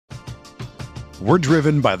We're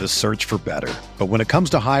driven by the search for better. But when it comes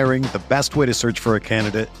to hiring, the best way to search for a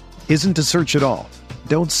candidate isn't to search at all.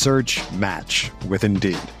 Don't search, match with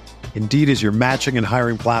Indeed. Indeed is your matching and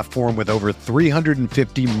hiring platform with over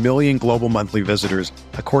 350 million global monthly visitors,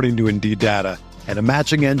 according to Indeed data, and a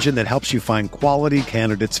matching engine that helps you find quality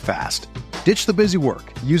candidates fast. Ditch the busy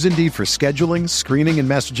work. Use Indeed for scheduling, screening, and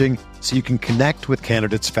messaging so you can connect with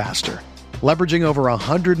candidates faster. Leveraging over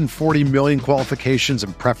 140 million qualifications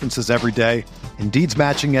and preferences every day, Indeed's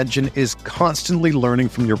matching engine is constantly learning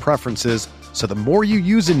from your preferences, so the more you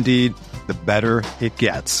use Indeed, the better it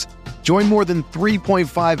gets. Join more than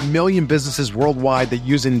 3.5 million businesses worldwide that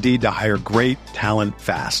use Indeed to hire great talent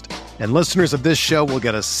fast. And listeners of this show will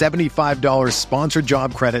get a $75 sponsored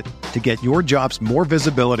job credit to get your jobs more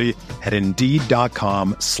visibility at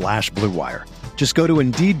Indeed.com/Blue Wire. Just go to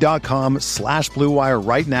Indeed.com/Blue Wire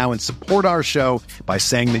right now and support our show by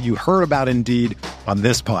saying that you heard about Indeed on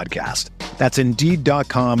this podcast. That's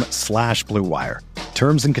Indeed.com/Blue Wire.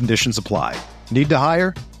 Terms and conditions apply. Need to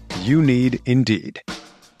hire? You need Indeed.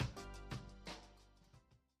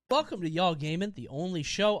 Welcome to Y'all Gaming, the only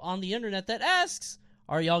show on the internet that asks,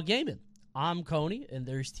 are y'all gaming? I'm Coney, and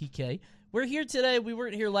there's TK. We're here today. We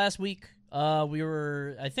weren't here last week.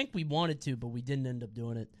 I think we wanted to, but we didn't end up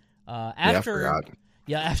doing it. After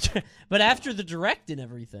the Direct and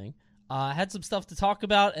everything, I had some stuff to talk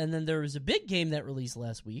about, and then there was a big game that released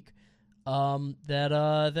last week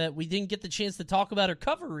that we didn't get the chance to talk about or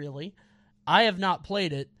cover, really. I have not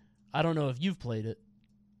played it. I don't know if you've played it.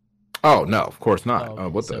 Oh no, of course not.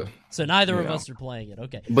 So neither of us are playing it.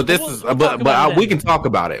 Okay, but we can talk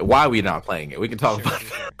about it. Why we not playing it? We can talk about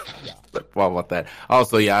that.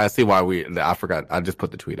 Also, yeah, I see why I forgot. I just put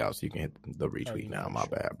the tweet out, so you can hit the retweet now. My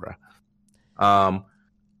bad, bro.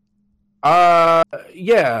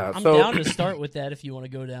 Yeah. I'm down to start with that if you want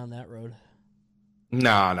to go down that road.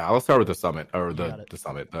 No. Let's start with the summit the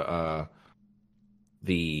summit. That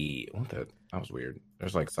was weird.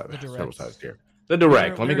 There's like several sides here. The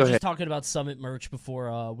Direct. Let me go ahead. Just talking about Summit merch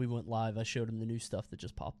before we went live. I showed him the new stuff that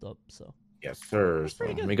just popped up. So yes, sir. So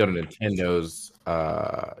let me go to Nintendo's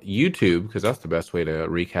YouTube, because that's the best way to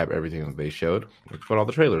recap everything that they showed. We put all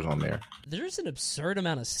the trailers on there. There's an absurd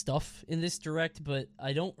amount of stuff in this Direct, but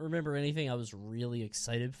I don't remember anything I was really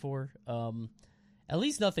excited for. At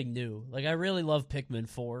least nothing new. Like, I really love Pikmin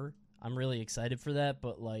 4. I'm really excited for that,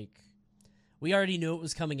 but like, we already knew it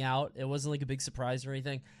was coming out. It wasn't like a big surprise or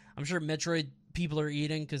anything. I'm sure Metroid people are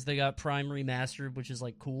eating because they got Prime Remastered, which is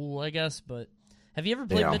like cool, I guess. But have you ever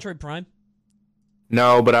played Metroid Prime?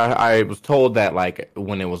 No, but I was told that like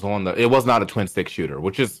when it was on it was not a twin stick shooter,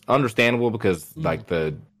 which is understandable because like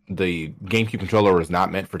the GameCube controller is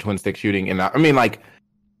not meant for twin stick shooting. And I mean, like,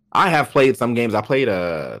 I have played some games. I played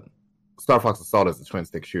Star Fox Assault as a twin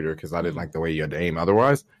stick shooter because I didn't like the way you had to aim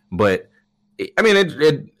otherwise. But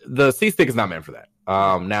the C stick is not meant for that.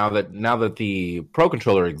 Now that the Pro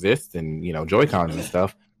controller exists and Joy-Cons and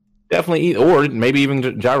stuff, definitely, or maybe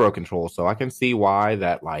even gyro control. So I can see why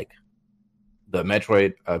that like the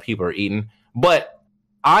Metroid people are eating. But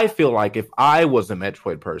I feel like if I was a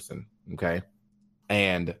Metroid person, okay,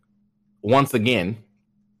 and once again,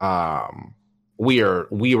 we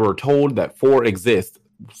were told that 4 exists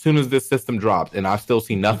as soon as this system dropped, and I still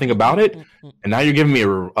see nothing about it, and now you're giving me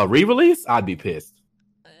a re-release, I'd be pissed.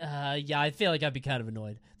 Yeah, I feel like I'd be kind of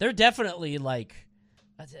annoyed. They're definitely like,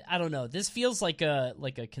 I don't know. This feels like a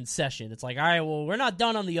concession. It's like, all right, well, we're not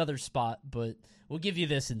done on the other spot, but we'll give you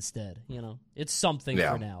this instead. It's something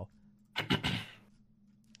for now.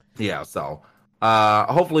 Yeah. So,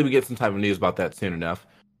 hopefully we get some type of news about that soon enough.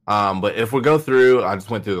 But if we go through, I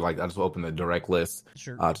just opened the Direct list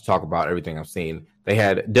to talk about everything I've seen. They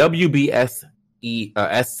had WBSC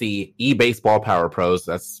eBaseball Power Pros.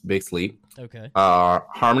 That's Big Sleep. Okay.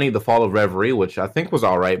 Harmony, The Fall of Reverie, which I think was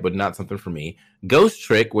all right, but not something for me. Ghost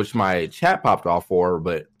Trick, which my chat popped off for,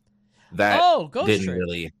 but that didn't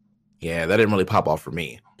really pop off for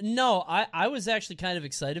me. No, I was actually kind of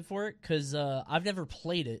excited for it because I've never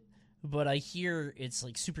played it, but I hear it's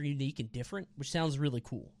like super unique and different, which sounds really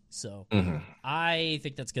cool. So I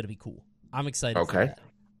think that's going to be cool. I'm excited for that.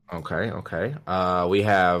 Okay. We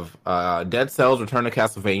have Dead Cells Return to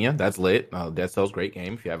Castlevania. That's lit. Dead Cells, great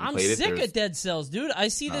game. If you haven't played it. I'm sick of Dead Cells, dude. I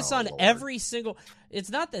see this on every single... It's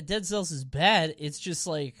not that Dead Cells is bad. It's just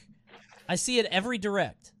like... I see it every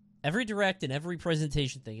direct. Every direct and every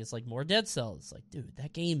presentation thing. It's like more Dead Cells. It's like, dude,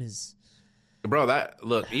 that game is... Bro,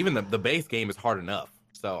 even the base game is hard enough.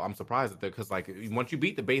 So I'm surprised because like once you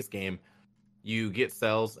beat the base game, you get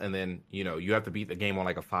cells, and then you have to beat the game on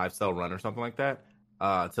like a 5-cell run or something like that.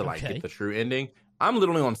 To get the true ending. I'm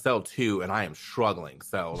literally on cell 2 and I am struggling.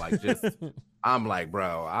 So like just I'm like,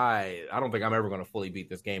 bro, I don't think I'm ever going to fully beat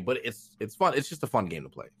this game, but it's fun. It's just a fun game to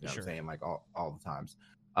play. You know what I'm saying? Like all the times.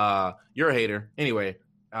 You're a hater. Anyway,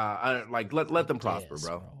 let them prosper,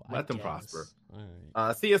 bro. Let them prosper.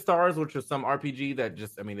 Right. Sea of Stars, which is some RPG that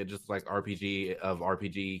it just like RPG of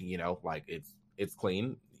RPG, you know, like it's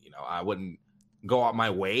clean. You know, I wouldn't go out my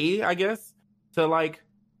way, I guess, to like,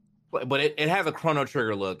 but it has a Chrono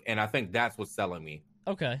Trigger look, and I think that's what's selling me.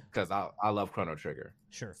 Okay. Because I love Chrono Trigger.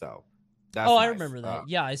 Sure. So that's nice. I remember that.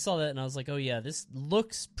 Yeah, I saw that and I was like, oh yeah, this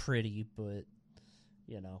looks pretty, but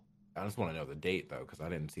you know. I just want to know the date though, because I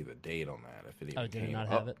didn't see the date on that. If it even did it came not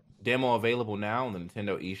up. have it? Demo available now on the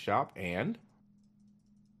Nintendo eShop and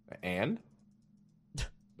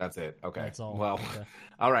that's it. Okay. That's all. Well, okay.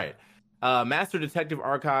 All right. Master Detective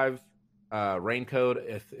Archive, Raincode.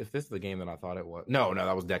 If this is the game that I thought it was, no,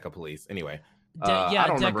 that was Deca Police. Anyway. I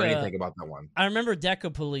don't remember anything about that one. I remember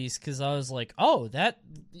Deca Police because I was like, oh, that,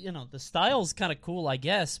 you know, the style's kind of cool, I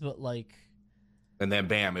guess, but like. And then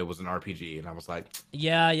bam, it was an RPG, and I was like,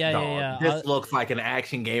 yeah. This looks like an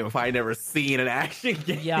action game if I had never seen an action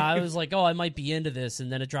game. Yeah, I was like, oh, I might be into this, and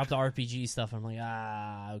then it dropped the RPG stuff. I'm like,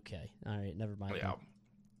 okay, all right, never mind. Yeah.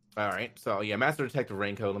 All right, so yeah, Master Detective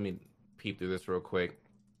Raincode. Let me peep through this real quick.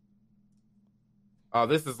 Oh,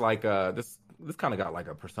 this is like this kind of got like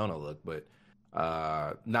a Persona look, but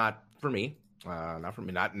not for me. Not for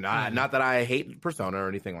me. Not that I hate Persona or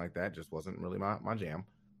anything like that. Just wasn't really my jam.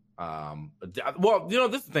 Well, you know,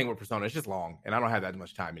 this is the thing with Persona. It's just long, and I don't have that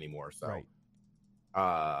much time anymore. So,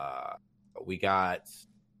 right. We got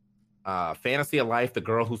Fantasy of Life: The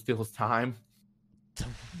Girl Who Steals Time.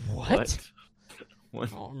 What? I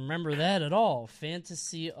don't remember that at all.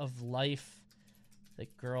 Fantasy of Life. The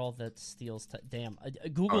girl that steals time. Damn.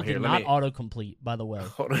 Google did not autocomplete, by the way.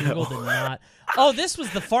 Google did not. Oh, this was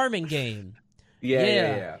the farming game.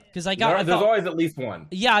 Yeah. Because there's always at least one.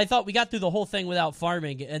 Yeah, I thought we got through the whole thing without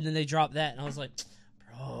farming, and then they dropped that, and I was like,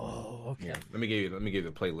 bro, okay. Yeah, let me give you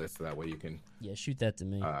the playlist so that way you can. Yeah, shoot that to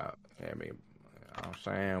me. I'm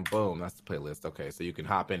saying, boom, that's the playlist. Okay, so you can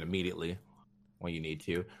hop in immediately when you need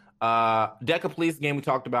to. Deca Police game we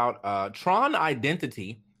talked about. Tron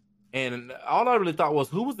Identity. And all I really thought was,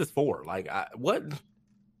 who was this for? Like, what?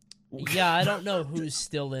 Yeah, I don't know who's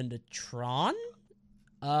still into Tron.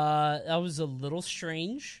 That was a little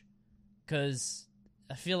strange because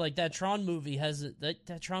I feel like that Tron movie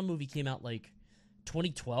that Tron movie came out like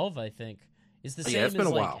 2012, I think. It's the same as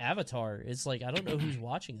like Avatar. It's like I don't know who's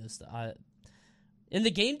watching this. And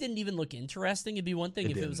the game didn't even look interesting. It'd be one thing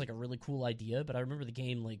if it was like a really cool idea, but I remember the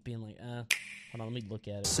game like being like, hold on, let me look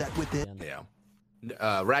at it. Set with it. Yeah.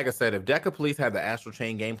 Raga said, if Deca Police had the Astral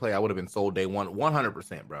Chain gameplay, I would have been sold day one,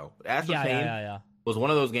 100%, bro. Astral Chain was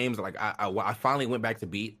one of those games that, like, I finally went back to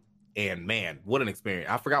beat, and man, what an experience.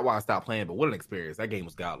 I forgot why I stopped playing, but what an experience. That game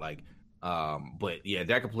was godlike. But yeah,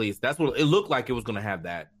 Deca Police, that's what it looked like. It was going to have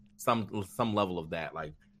that, some level of that.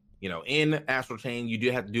 Like, you know, in Astral Chain, you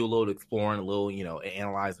did have to do a little exploring, a little, you know,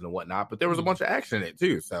 analyzing and whatnot, but there was a bunch of action in it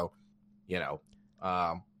too. So, you know,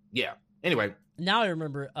 yeah. Anyway. Now I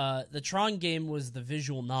remember, the Tron game was the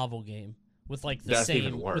visual novel game with like the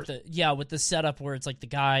same, with the setup where it's like the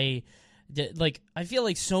guy, like I feel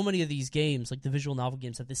like so many of these games, like the visual novel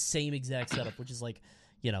games, have the same exact setup, which is like,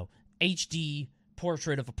 you know, HD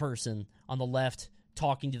portrait of a person on the left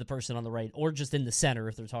talking to the person on the right, or just in the center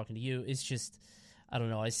if they're talking to you. It's just, I don't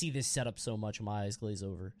know. I see this setup so much, and my eyes glaze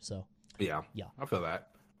over. So yeah, I feel that.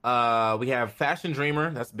 We have Fashion Dreamer.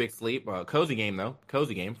 That's Big Sleep. Cozy game though.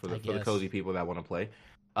 Cozy game for the cozy people that want to play.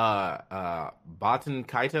 Baten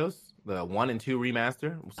Kaitos, the 1 and 2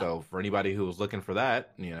 remaster. So for anybody who was looking for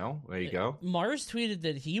that, you know, there you go. Mars tweeted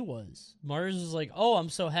that he was. Mars was like, "Oh, I'm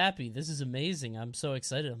so happy. This is amazing. I'm so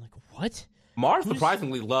excited." I'm like, "What?" Mars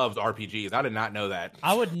surprisingly loves RPGs. I did not know that.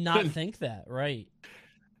 I would not think that. Right.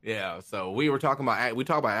 Yeah. So we talked about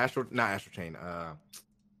not Astral Chain.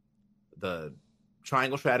 The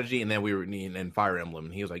Triangle Strategy, and then we were in Fire Emblem,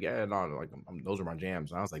 and he was like, "Yeah, no, like those are my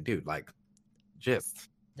jams." And I was like, "Dude, like, just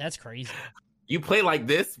that's crazy. You play like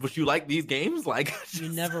this, but you like these games, like you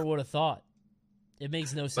never would have thought. It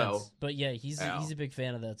makes no sense." But yeah, he's a big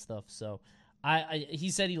fan of that stuff. So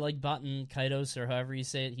he said he liked Baten Kaitos or however you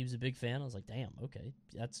say it. He was a big fan. I was like, "Damn, okay,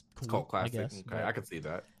 that's cool." It's called classic. I guess. Okay, I could see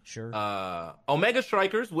that. Sure. Omega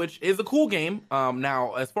Strikers, which is a cool game.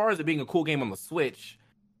 Now as far as it being a cool game on the Switch,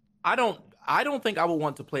 I don't think I would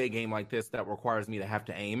want to play a game like this that requires me to have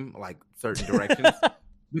to aim like certain directions.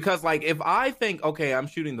 Because like if I think, okay, I'm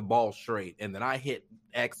shooting the ball straight and then I hit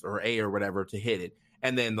X or A or whatever to hit it,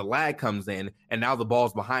 and then the lag comes in and now the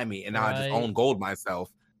ball's behind me and now I just own gold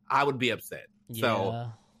myself, I would be upset. Yeah.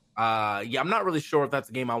 So I'm not really sure if that's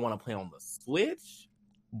a game I want to play on the Switch,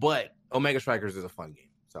 but Omega Strikers is a fun game.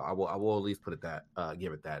 So I will at least put it that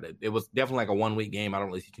give it that. It was definitely like a 1 week game. I don't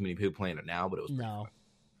really see too many people playing it now, but it was fun.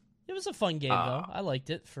 It was a fun game though. I liked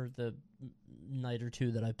it for the night or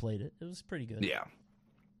two that I played it. It was pretty good. Yeah.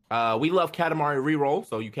 We love Katamari Reroll,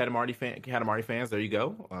 so you Katamari fans, there you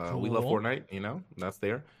go. Cool. We love Fortnite, that's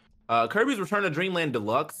there. Kirby's Return to Dreamland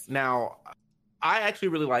Deluxe. Now, I actually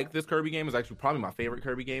really like this Kirby game. It's actually probably my favorite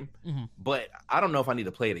Kirby game, but I don't know if I need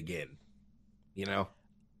to play it again.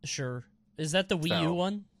 Sure. Is that the Wii U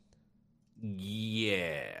one?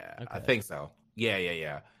 Yeah, okay. I think so.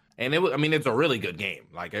 Yeah. And it's a really good game.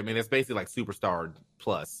 It's basically like Superstar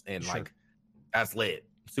Plus, and that's lit.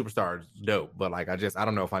 Superstar's dope, but I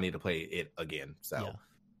don't know if I need to play it again. So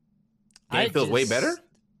it feels way better.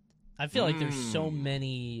 I feel like there's so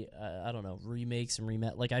many, I don't know, remakes and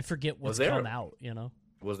remakes. I forget what's come out.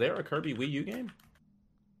 Was there a Kirby Wii U game?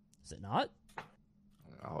 Is it not?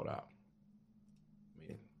 Hold up.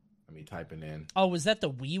 Let me type it in. Oh, was that the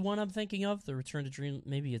Wii one I'm thinking of? The Return to Dream?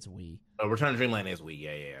 Maybe it's Wii. Return to Dreamland is Wii.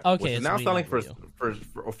 Yeah. Okay, it's now Wii, selling for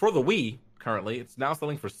the Wii currently. It's now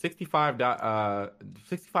selling for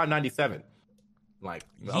 $65.97.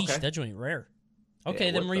 Okay, that joint rare. Okay,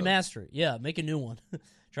 then remaster it. Yeah, make a new one.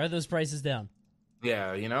 Try those prices down.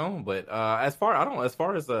 Yeah, but as far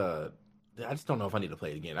as I just don't know if I need to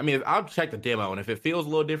play it again. I'll check the demo, and if it feels a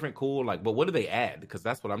little different, cool. But what do they add? Because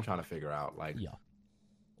that's what I'm trying to figure out.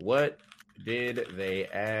 What did they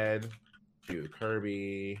add to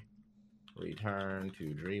Kirby Return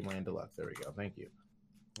to Dreamland Deluxe? There we go. Thank you.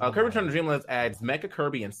 Kirby Return to Dreamland adds Mecha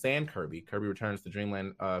Kirby and Sand Kirby. Kirby Returns to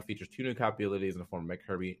Dreamland features 2 new abilities in the form of Mecha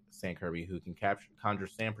Kirby, Sand Kirby, who can conjure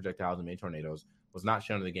sand projectiles and mini tornadoes. Was not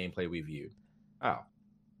shown in the gameplay we viewed. Oh,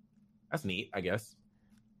 that's neat, I guess.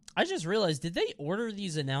 I just realized, did they order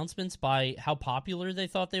these announcements by how popular they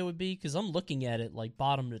thought they would be? Because I'm looking at it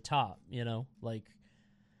bottom to top,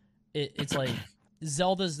 It's like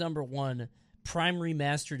Zelda's number 1, Prime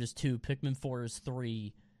Remastered is 2, Pikmin 4 is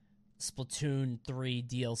 3, Splatoon 3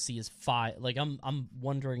 DLC is 5. I'm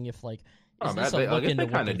wondering if I guess they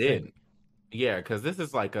kind of did. Yeah, because this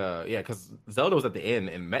is because Zelda was at the end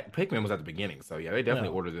and Pikmin was at the beginning. So yeah, they definitely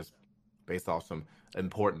ordered this based off some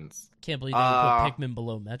importance. Can't believe they put Pikmin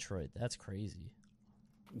below Metroid. That's crazy.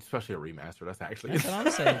 Especially a remaster. That's what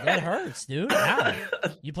I'm saying. That hurts, dude. How?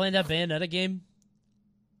 You playing that Bayonetta game?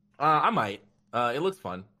 I might. It looks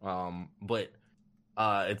fun. But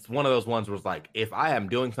it's one of those ones where it's if I am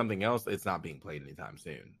doing something else, it's not being played anytime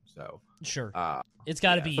soon. So sure, it's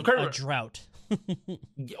got to be a drought. Well, it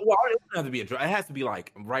doesn't have to be a drought. It has to be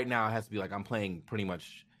right now. It has to be I'm playing pretty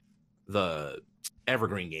much the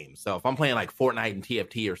evergreen games. So if I'm playing Fortnite and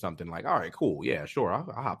TFT or something, all right, cool, yeah, sure, I'll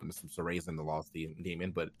hop into some Cereza and the Lost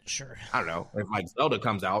Demon. But sure, I don't know if Zelda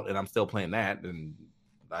comes out and I'm still playing that, then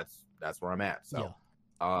that's where I'm at. So.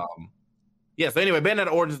 Yeah. So anyway,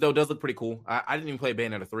 Bayonetta Origins though does look pretty cool. I didn't even play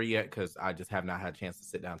Bayonetta 3 yet because I just have not had a chance to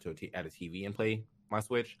sit down at a TV and play my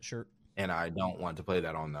Switch. Sure. And I don't want to play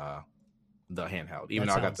that on the handheld, even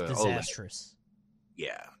though I got the disastrous. OLED.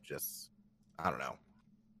 Yeah, just I don't know.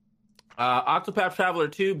 Octopath Traveler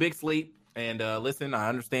 2, big sleep. And listen, I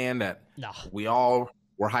understand that we all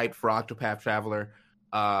were hyped for Octopath Traveler.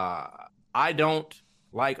 I don't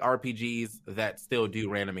like RPGs that still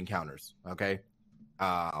do random encounters. Okay.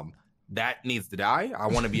 That needs to die. I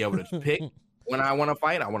want to be able to pick when I want to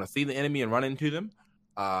fight. I want to see the enemy and run into them.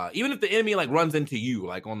 Even if the enemy runs into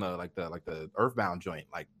you, on the Earthbound joint,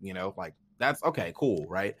 that's okay, cool,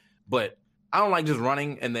 right? But I don't like just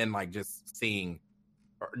running and then just seeing,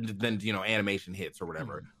 animation hits or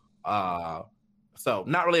whatever. So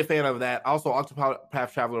not really a fan of that. Also,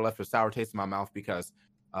 Octopath Traveler left a sour taste in my mouth because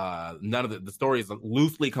none of the stories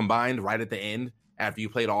loosely combined right at the end after you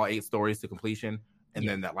played all 8 stories to completion. And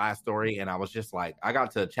then that last story, and I was just I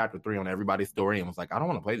got to chapter 3 on everybody's story and was I don't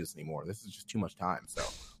want to play this anymore. This is just too much time. So,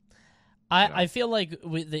 I feel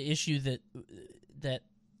with the issue that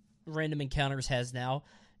Random Encounters has now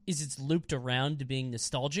is it's looped around to being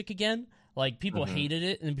nostalgic again. People hated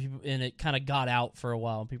it, and it kind of got out for a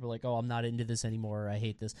while. And people were "Oh, I'm not into this anymore. I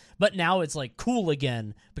hate this." But now it's cool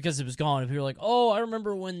again because it was gone. And people are "Oh, I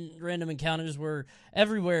remember when Random Encounters were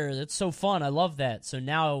everywhere. That's so fun. I love that." So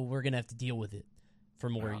now we're gonna have to deal with it for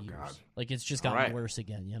more years. God. It's just gotten worse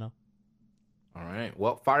again, All right.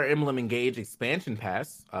 Well, Fire Emblem Engage expansion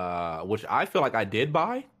pass, which I feel like I did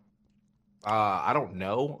buy. I don't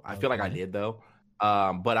know. I feel like I did though.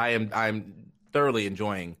 But I'm thoroughly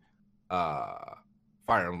enjoying Fire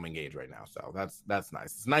Emblem Engage right now. So that's nice.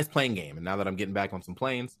 It's a nice playing game. And now that I'm getting back on some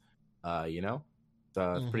planes, it's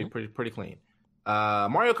pretty clean.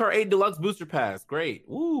 Mario Kart 8 Deluxe Booster Pass. Great.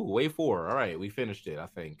 Woo, wave 4. All right, we finished it, I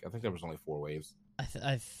think. I think there was only 4 waves.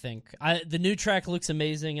 I think the new track looks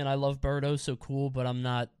amazing, and I love Birdo, so cool. But I'm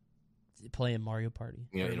not playing Mario Party.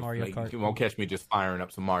 Yeah, Mario Kart. You won't catch me just firing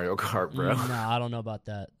up some Mario Kart, bro. Nah, I don't know about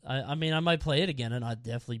that. I mean, I might play it again, and I'd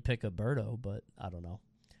definitely pick a Birdo, but I don't know.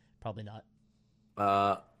 Probably not.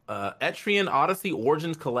 Etrian Odyssey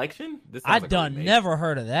Origins Collection. This sounds like never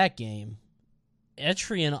heard of that game.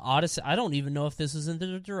 Etrian Odyssey. I don't even know if this is in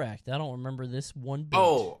the Direct. I don't remember this one bit.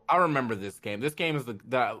 Oh, I remember this game. This game is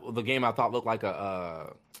the game I thought looked like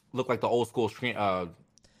the old school screen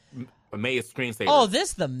Maze screensaver. Oh,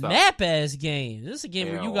 this the map ass game. This is a game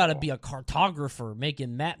where you gotta be a cartographer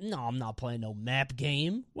making map. No, I'm not playing no map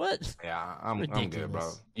game. What? Yeah, I'm good,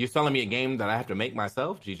 bro. You selling me a game that I have to make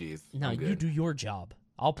myself? GG's. No, you do your job.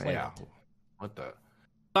 I'll play it. What the?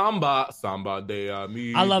 Samba de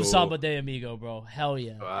Amigo. I love Samba de Amigo, bro. Hell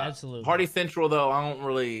yeah, absolutely. Party Central, though, I don't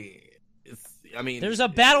really. There's a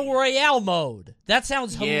battle royale mode. That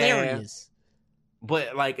sounds hilarious.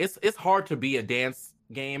 But like, it's hard to be a dance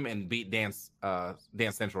game and beat Dance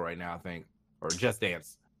Central right now, I think, or Just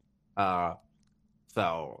Dance.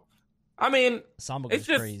 So, I mean, Samba it's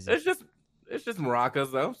just crazy. it's just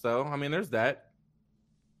maracas though. So I mean, there's that.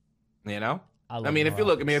 You know. I mean, if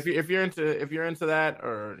you're into that,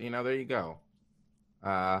 or there you go.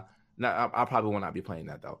 No, I probably will not be playing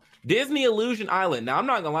that though. Disney Illusion Island. Now, I'm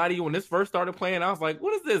not gonna lie to you. When this first started playing, I was like,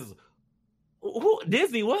 "What is this? Who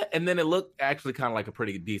Disney? What?" And then it looked actually kind of like a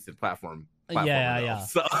pretty decent platform. Yeah.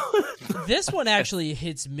 So this one actually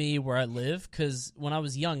hits me where I live because when I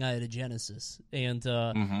was young, I had a Genesis, and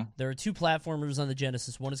there are two platformers on the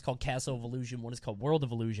Genesis. One is called Castle of Illusion. One is called World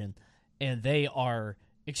of Illusion, and they are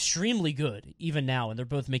extremely good even now, and they're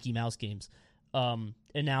both Mickey Mouse games. And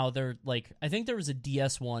now they're like, I think there was a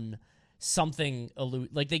DS one, something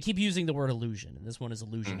like they keep using the word illusion, and this one is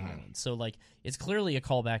Illusion Island. So like, it's clearly a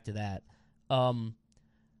callback to that.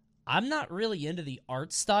 I'm not really into the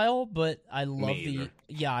art style, but I love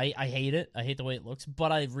I hate it. I hate the way it looks,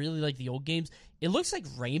 but I really like the old games. It looks like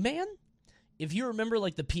Rayman. If you remember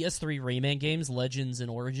like the PS3 Rayman games, Legends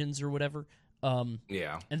and Origins or whatever. And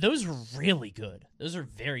those were really good. Those are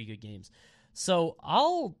very good games. So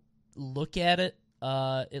I'll look at it.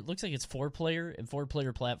 It looks like it's 4-player, and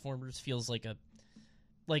 4-player platformers feels like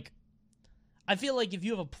I feel like if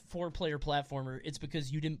you have a 4-player platformer, it's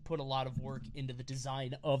because you didn't put a lot of work into the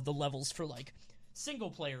design of the levels. For like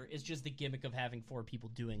single player, it's just the gimmick of having 4 people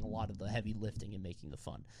doing a lot of the heavy lifting and making the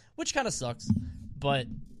fun, which kind of sucks. But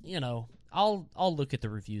I'll look at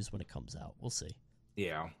the reviews when it comes out. We'll see.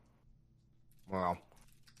 Yeah. Well,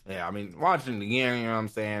 yeah, I mean, watching it again, you know what I'm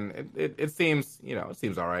saying? It seems, it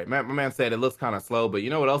seems all right. My man said it looks kind of slow, but you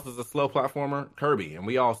know what else is a slow platformer? Kirby, and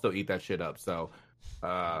we all still eat that shit up. So,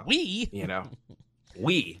 we?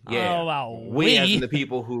 We, yeah. Oh, wow. We as in the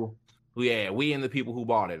people who and the people who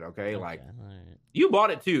bought it, okay? Like, right. You bought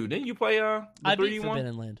it too. Didn't you play the 3D beat one?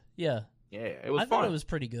 Forbidden Land. Yeah. Yeah, it was fun. I thought it was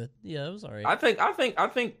pretty good. Yeah, it was all right. I think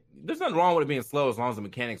there's nothing wrong with it being slow as long as the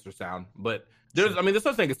mechanics are sound, but there's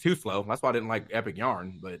such thing as too slow. That's why I didn't like Epic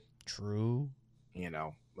Yarn, but true. But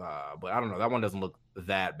I don't know. That one doesn't look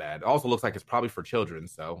that bad. It also looks like it's probably for children,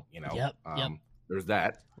 so Yep. There's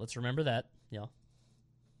that. Let's remember that. Yeah.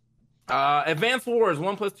 Advance Wars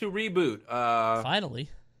 1+2 reboot. Finally.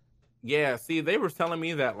 Yeah. See, they were telling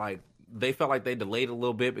me that like they felt like they delayed a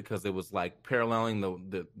little bit because it was like paralleling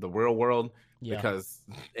the real world because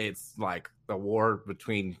it's like the war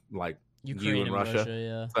between like Ukraine and Russia.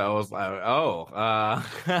 Yeah. So I was like,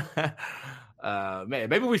 man,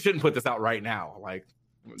 maybe we shouldn't put this out right now. Like,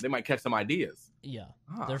 they might catch some ideas. Yeah.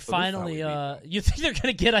 They're finally, you think they're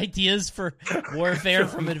going to get ideas for warfare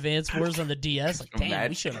from Advance Wars on the DS? Like, damn,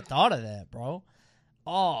 we should have thought of that, bro.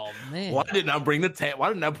 Oh, man. Why didn't I bring the tank? Why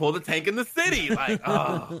didn't I pull the tank in the city? Like,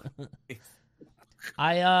 oh.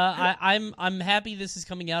 I'm happy this is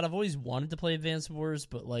coming out. I've always wanted to play Advance Wars,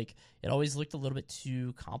 but like it always looked a little bit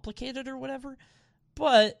too complicated or whatever.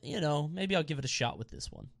 But maybe I'll give it a shot with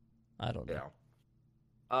this one. I don't know.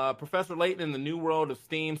 Yeah. Professor Layton in the New World of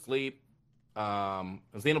Steam Sleep.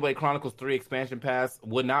 Xenoblade Chronicles 3 expansion pass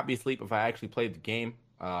would not be sleep if I actually played the game.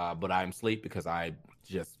 But I'm sleep because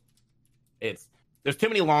there's too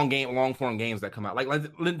many long form games that come out. Like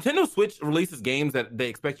Nintendo Switch releases games that they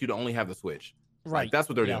expect you to only have the Switch. Right. Like, that's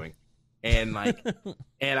what they're doing. And like,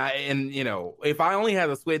 if I only had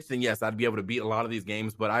the Switch, then yes, I'd be able to beat a lot of these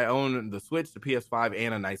games, but I own the Switch, the PS5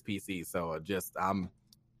 and a nice PC. So I'm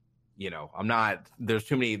not, there's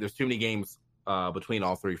too many games, between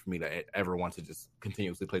all three for me to ever want to just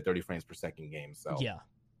continuously play 30 frames per second games. So yeah.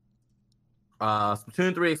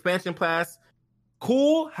 Splatoon 3 expansion pass.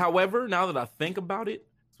 Cool. However, now that I think about it,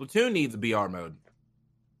 Splatoon needs a BR mode.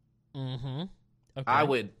 Mm-hmm. Okay. I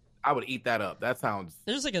would I would eat that up. That sounds.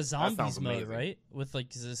 There's like a zombies mode, amazing. right? With like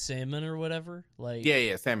the salmon or whatever. Like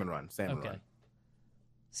Yeah, Salmon Run. okay.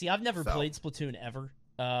 See, I've never So. played Splatoon ever.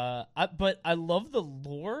 But I love the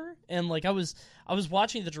lore, and like I was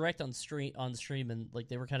watching the direct on stream, and like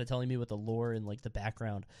they were kind of telling me what the lore and like the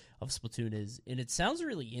background of Splatoon is, and it sounds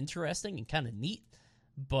really interesting and kind of neat.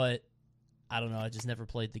 But I don't know, I just never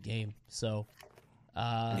played the game, so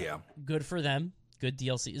Yeah. good for them. Good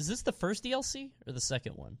DLC. Is this the first DLC or the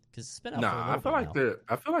second one? Because it's been out for a Nah, little I feel bit like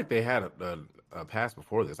now. I feel like they had a pass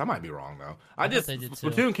before this. I might be wrong though. I thought just they did too.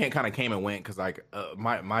 Splatoon kind of came and went because like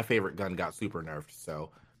my favorite gun got super nerfed.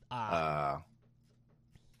 So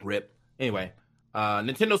rip. Anyway,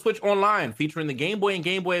 Nintendo Switch Online featuring the Game Boy and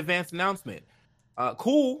Game Boy Advance announcement.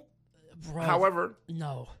 Cool. Bro, However,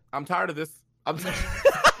 no. I'm tired of this.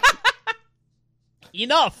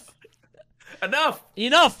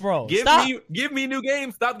 Enough, bro. Give Stop. give me new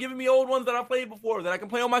games. Stop giving me old ones that I played before that I can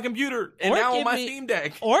play on my computer and Or now on give my me- Steam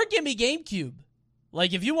Deck. Or give me GameCube.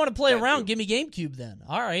 Like, if you want to play That around, too. give me GameCube then.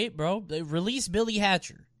 All right, bro. They release Billy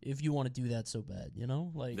Hatcher if you want to do that so bad, you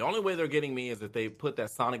know? Like, The only way they're getting me is if they put that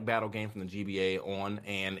Sonic Battle game from the GBA on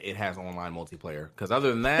and it has online multiplayer. Because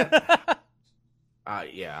other than that,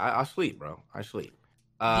 I sleep, bro. I sleep.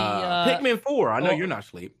 Pikmin 4. I know well, you're not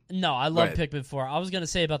sleep. no, I love ahead. Pikmin 4. I was going to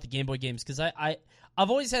say about the Game Boy games, because I've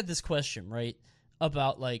always had this question, right?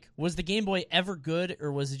 About, like, was the Game Boy ever good,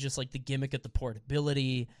 or was it just, like, the gimmick of the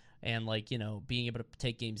portability and, like, you know, being able to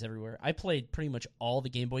take games everywhere? I played pretty much all the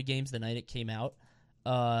Game Boy games the night it came out.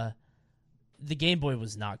 The Game Boy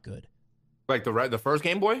was not good. Like the first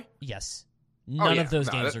Game Boy? Yes. None yeah. of those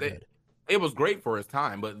No, games are they- good. It was great for its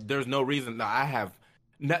time, but there's no reason that I have.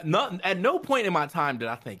 At no point in my time did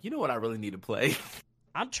I think, you know what I really need to play?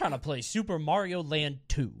 I'm trying to play Super Mario Land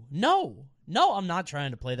 2. No, I'm not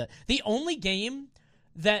trying to play that. The only game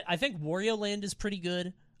that I think Wario Land is pretty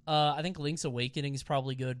good. I think Link's Awakening is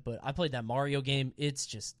probably good, but I played that Mario game. It's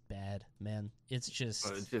just bad, man. It's just.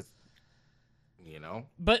 It's just, you know.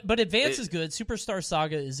 But Advance is good. Superstar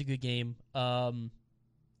Saga is a good game.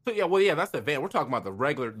 So that's the event. We're talking about the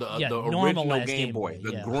regular, the normal original ass Game Game Boy, Boy,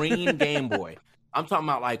 the yeah. green Game Boy. I'm talking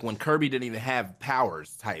about like when Kirby didn't even have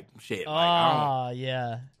powers type shit. Like,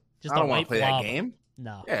 Yeah. Just I don't want want to play that game.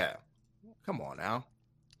 No. Yeah, come on now.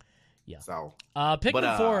 Yeah. So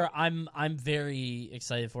Pikmin 4, I'm very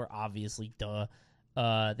excited for. Obviously, duh.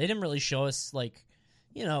 They didn't really show us like,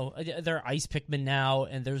 you know, there are ice Pikmin now,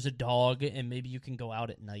 and there's a dog, and maybe you can go out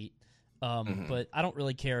at night. But I don't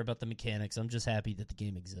really care about the mechanics. I'm just happy that the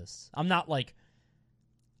game exists. I'm not like,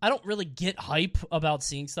 I don't really get hype about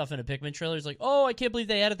seeing stuff in a Pikmin trailer. It's like, oh, I can't believe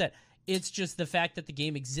they added that. It's just the fact that the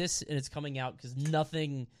game exists and it's coming out because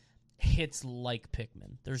nothing hits like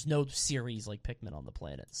Pikmin. There's no series like Pikmin on the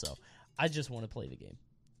planet, so I just want to play the game.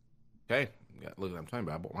 okay, look, I'm telling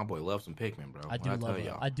you, my boy loves some Pikmin, bro. I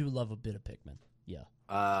do love a bit of Pikmin. Yeah.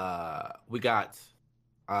 We got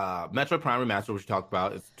Metroid Prime Remastered, which we talked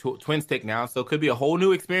about. It's twin stick now, so it could be a whole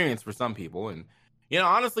new experience for some people. And you know,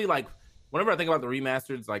 honestly, like whenever I think about the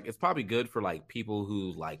remasters, like it's probably good for like people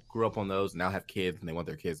who like grew up on those and now have kids and they want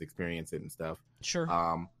their kids to experience it and stuff. Sure.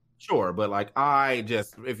 Sure, but like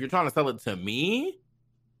if you're trying to sell it to me,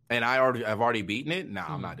 and I've already beaten it,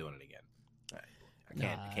 I'm not doing it again.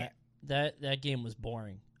 I can't. That game was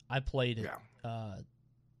boring. I played it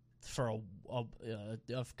for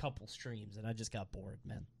a couple streams, and I just got bored,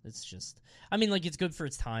 man. It's just, I mean, like, it's good for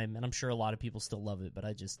its time, and I'm sure a lot of people still love it, but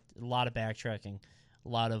a lot of backtracking, a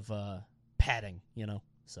lot of padding, you know,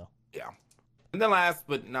 so. Yeah. And then last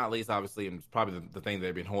but not least, obviously, and it's probably the thing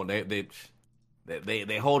they've been holding,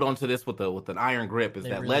 they hold on to this with an iron grip, is They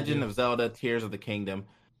that really Legend do. of Zelda Tears of the Kingdom.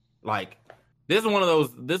 Like, this is one of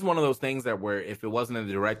those things that where if it wasn't in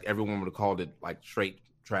the direct, everyone would have called it like straight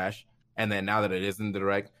trash. And then now that it is in the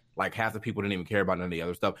direct, like half the people didn't even care about any of the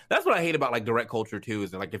other stuff. That's what I hate about like direct culture too,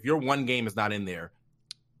 is that like if your one game is not in there,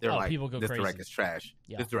 they're like, people go this crazy. direct is trash.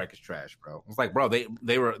 Yeah. This direct is trash, bro. It's like, bro,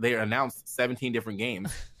 they announced 17 different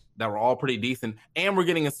games that were all pretty decent, and we're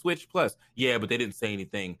getting a Switch Plus. Yeah, but they didn't say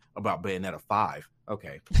anything about Bayonetta 5.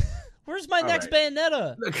 Okay. Where's my All next right.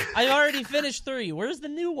 Bayonetta? I already finished 3. Where's the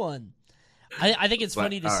new one? I think it's But,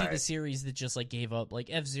 funny to all see right. the series that just like gave up. Like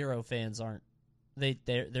F-Zero fans aren't. They're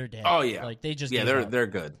dead. Oh yeah. Like they just yeah, gave up. they're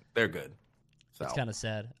good. They're good. So It's kind of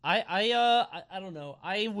sad. I don't know.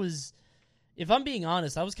 If I'm being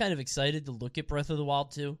honest, I was kind of excited to look at Breath of the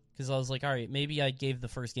Wild 2 because I was like, all right, maybe I gave the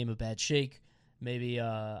first game a bad shake. Maybe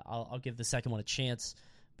I'll give the second one a chance.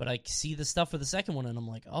 But I see the stuff for the second one, and I'm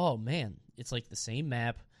like, oh man, it's like the same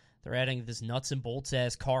map. They're adding this nuts and bolts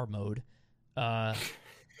ass car mode.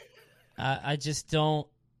 I just don't.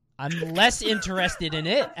 I'm less interested in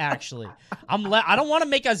it, actually. I don't want to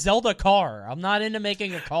make a Zelda car. I'm not into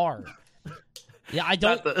making a car. Yeah, I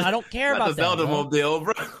don't care about the Zelda mobile,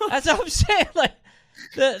 bro. That's what I'm saying. Like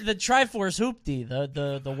the Triforce Hoopty,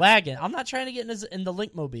 the wagon. I'm not trying to get in the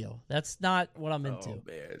Link mobile. That's not what I'm into. Oh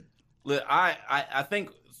man, look,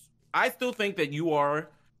 I still think that you are,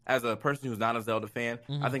 as a person who's not a Zelda fan,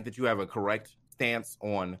 I think that you have a correct stance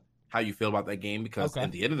on how you feel about that game, because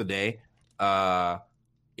at the end of the day,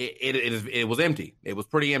 it was empty. It was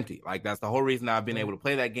pretty empty. Like, that's the whole reason I've been able to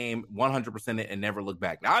play that game 100% it and never look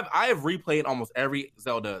back. Now, I have replayed almost every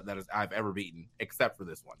Zelda I've ever beaten, except for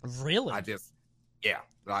this one. Really? I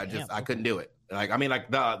couldn't do it. Like, I mean, like,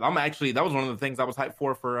 that was one of the things I was hyped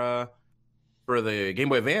for the Game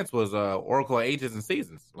Boy Advance was Oracle of Ages and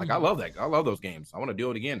Seasons. Like, I love that. I love those games. I want to do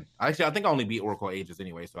it again. Actually, I think I only beat Oracle of Ages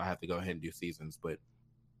anyway, so I have to go ahead and do Seasons.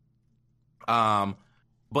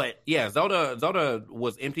 But yeah, Zelda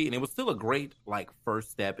was empty, and it was still a great like first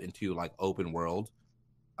step into like open world.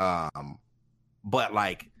 But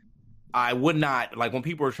like, I would not like when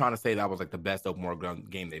people were trying to say that was like the best open world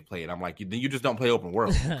game they played. I'm like, you just don't play open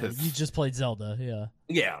world. You just played Zelda, yeah.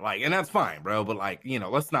 Yeah, like, and that's fine, bro. But like,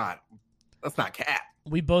 let's not cap.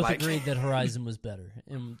 We both agreed that Horizon was better,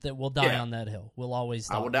 and that we'll die on that hill. We'll always.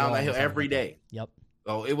 I will die on that hill every day. Yep.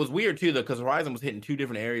 Oh, it was weird too, though, because Horizon was hitting two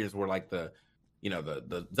different areas where like the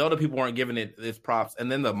Zelda people weren't giving it its props,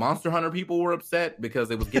 and then the Monster Hunter people were upset because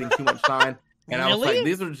it was getting too much shine. And I was like,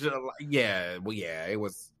 these are just it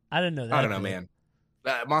was. I didn't know that. I don't know, man.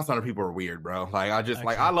 Monster Hunter people are weird, bro. Like,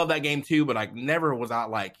 I love that game too, but like never was I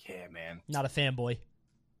like, yeah, man. Not a fanboy.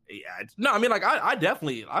 Yeah, no, I mean, like, I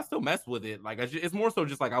definitely, I still mess with it. Like, it's more so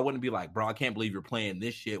just like, I wouldn't be like, bro, I can't believe you're playing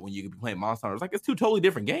this shit when you could be playing Monster Hunter. It's like, it's two totally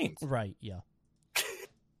different games. Right, yeah.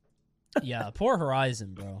 Yeah, poor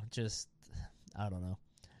Horizon, bro. Just, I don't know.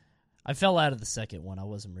 I fell out of the second one. I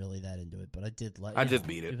wasn't really that into it, but I did. I just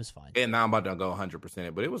beat it. It was fine. And now I'm about to go 100%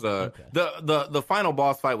 it, but it was the final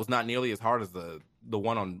boss fight was not nearly as hard as the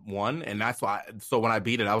 1-on-1, and that's why. So when I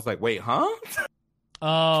beat it, I was like, wait, huh?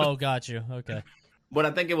 Oh, got you. Okay. But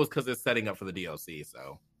I think it was because it's setting up for the DLC.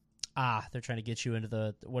 So, they're trying to get you into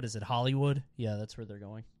the, what is it, Hollywood? Yeah, that's where they're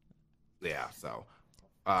going. Yeah. So,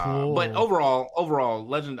 cool. But overall,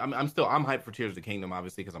 Legend. I'm hyped for Tears of the Kingdom,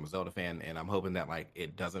 obviously, because I'm a Zelda fan, and I'm hoping that like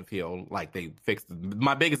it doesn't feel like they fixed.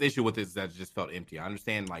 My biggest issue with this is that it just felt empty. I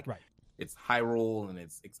understand like it's Hyrule and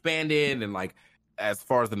it's expanded, and like as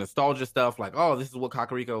far as the nostalgia stuff, like, oh, this is what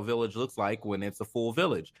Kakariko Village looks like when it's a full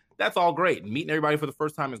village. That's all great. Meeting everybody for the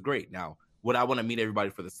first time is great. Now, would I want to meet everybody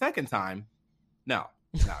for the second time? No,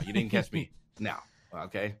 you didn't catch me. No,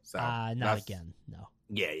 okay. So not again. No.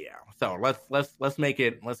 Yeah. So let's make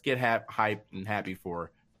it. Let's get hype and happy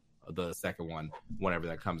for the second one whenever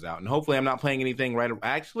that comes out, and hopefully I'm not playing anything right.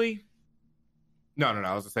 Actually, no.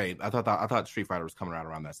 I was gonna say I thought Street Fighter was coming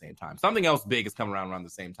around that same time. Something else big is coming around the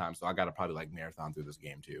same time, so I gotta probably like marathon through this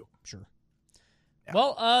game too. Sure. Yeah.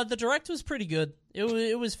 Well, the direct was pretty good.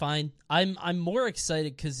 It was fine. I'm more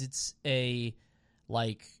excited because it's they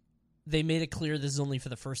made it clear this is only for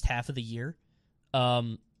the first half of the year.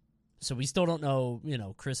 So we still don't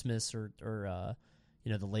know, Christmas or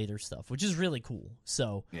the later stuff, which is really cool.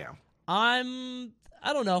 So yeah, I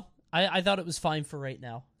don't know. I thought it was fine for right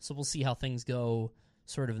now. So we'll see how things go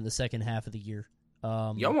sort of in the second half of the year.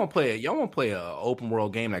 Y'all want to play a open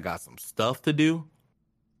world game that got some stuff to do?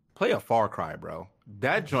 Play a Far Cry, bro.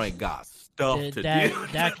 That joint got stuff to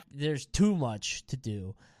do. There's too much to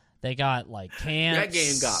do. They got like camps. That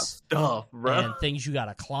game got stuff, bro. And things you got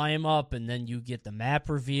to climb up, and then you get the map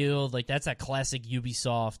revealed. Like, that's a classic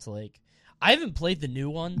Ubisoft. Like, I haven't played the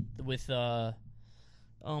new one with oh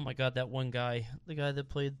my god, that one guy, the guy that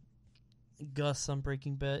played Gus on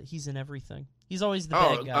Breaking Bad. He's in everything. He's always the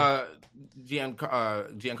bad guy. Giancarlo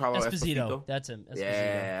Esposito. That's him. Esposito.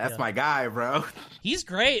 Yeah, that's my guy, bro. He's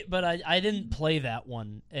great, but I didn't play that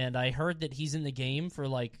one, and I heard that he's in the game for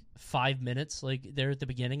like 5 minutes. Like, they're at the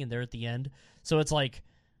beginning and they're at the end, so it's like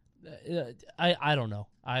I don't know.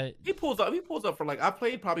 He pulls up for like I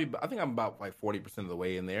played probably. I think I'm about like 40% of the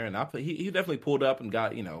way in there, and he definitely pulled up and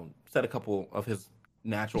got said a couple of his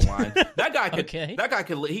natural lines. That guy could. Okay. That guy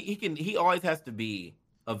could. He always has to be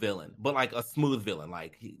a villain, but like a smooth villain,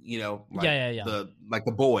 like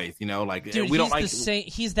the boys, like dude, we don't he's like the same.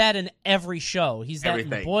 He's that in every show. He's that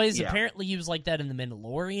everything. In the boys. Yeah. Apparently, he was like that in the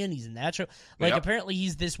Mandalorian. He's in that show. Like, apparently,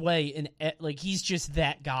 he's this way, and like he's just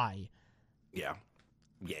that guy. Yeah.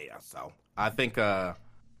 So I think. So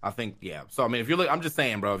I mean, if you're I'm just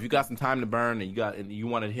saying, bro, if you got some time to burn and you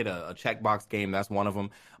want to hit a checkbox game, that's one of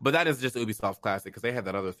them. But that is just Ubisoft's classic because they had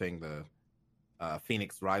that other thing, the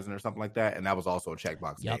Phoenix Rising or something like that, and that was also a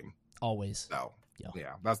checkbox game. Always. So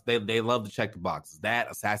Yeah, that's they love to check the boxes. That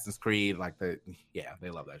Assassin's Creed, they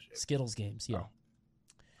love that shit. Skittles games, yeah.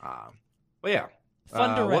 But yeah,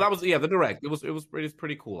 Fun direct. well, that was the direct. It was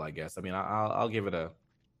pretty cool, I guess. I mean, I'll give it up.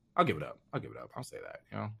 I'll say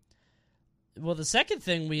that. Well, the second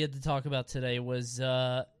thing we had to talk about today was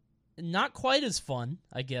not quite as fun,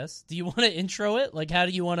 I guess. Do you want to intro it? Like, how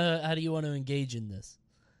do you want to engage in this?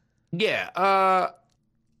 Yeah,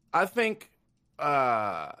 I think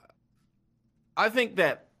that.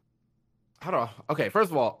 Okay, first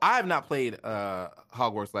of all, I have not played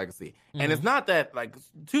Hogwarts Legacy, and it's not that like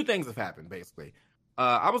two things have happened basically.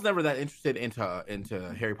 I was never that interested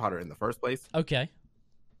into Harry Potter in the first place. Okay.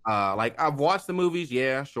 Like I've watched the movies,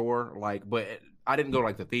 yeah, sure, like, but I didn't go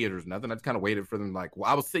like the theaters, nothing. I just kind of waited for them. Like, well,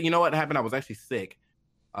 I was sick. You know what happened? I was actually sick,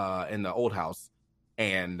 in the old house,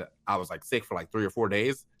 and I was like sick for like 3 or 4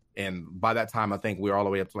 days. And by that time, I think we were all the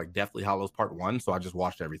way up to like Deathly Hallows Part 1. So I just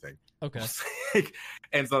watched everything. Okay.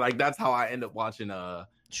 And so like that's how I end up watching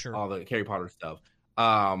sure. all the Harry Potter stuff.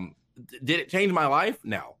 Did it change my life?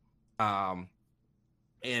 No.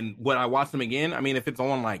 And would I watch them again? I mean, if it's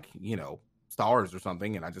on like, Stars or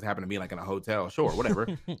something, and I just happen to be like in a hotel, sure, whatever.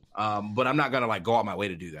 But I'm not gonna like go out my way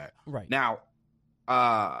to do that. Right. Now,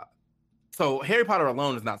 so Harry Potter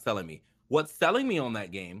alone is not selling me. What's selling me on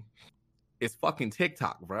that game is fucking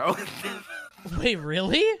TikTok, bro. Wait,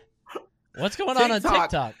 really? What's going on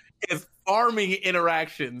TikTok? Is farming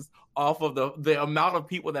interactions off of the amount of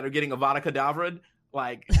people that are getting Avada Kedavra.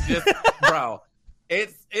 Like, just bro,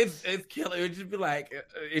 it's killing. It just be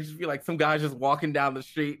like some guy just walking down the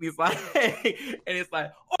street. And he's like, hey, and it's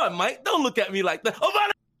like, oh, Mike, don't look at me like that.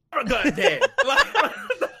 Avada Kedavra, dead.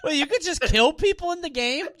 Wait, you could just kill people in the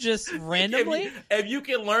game just randomly? If you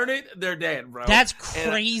can learn it, they're dead, bro. That's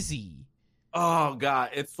crazy. Oh God,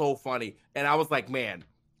 it's so funny. And I was like, man,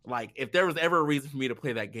 like if there was ever a reason for me to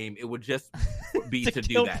play that game, it would just be to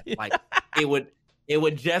do that. Like it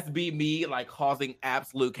would just be me like causing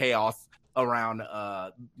absolute chaos around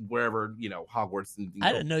wherever, Hogwarts, and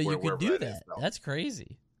I didn't know you could do that. That's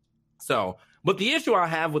crazy. So, but the issue I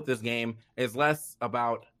have with this game is less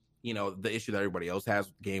about, the issue that everybody else has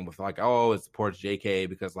with the game with like, oh, it supports JK,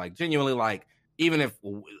 because like genuinely, like even if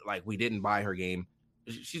like we didn't buy her game,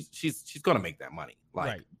 she's gonna make that money.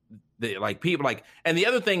 Like right. People like, and the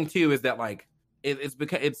other thing too is that like it's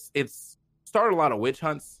because it's started a lot of witch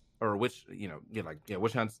hunts witch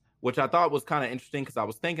hunts, which I thought was kind of interesting, because I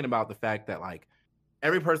was thinking about the fact that like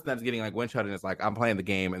every person that's getting like witch hunted is like, I'm playing the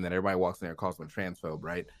game, and then everybody walks in there and calls them a transphobe,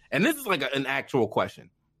 right? And this is like an actual question.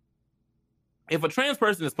 If a trans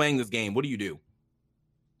person is playing this game, what do you do?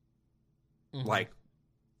 Mm-hmm. Like,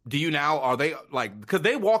 do you now, are they like, because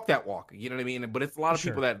they walk that walk, you know what I mean? But it's a lot of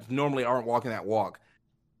people that normally aren't walking that walk,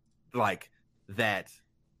 like that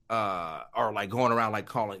are like going around like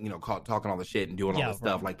calling, talking all the shit and doing all this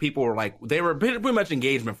stuff. Like people were like, they were pretty much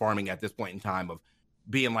engagement farming at this point in time, of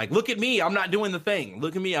being like, look at me, I'm not doing the thing.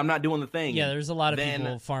 Look at me, I'm not doing the thing. Yeah, there's a lot of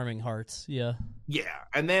people farming hearts. Yeah. Yeah.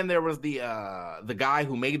 And then there was the guy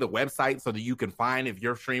who made the website so that you can find if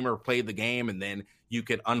your streamer played the game, and then you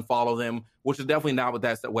could unfollow them, which is definitely not what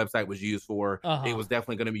that website was used for. Uh-huh. It was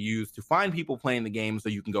definitely going to be used to find people playing the game so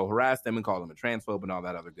you can go harass them and call them a transphobe and all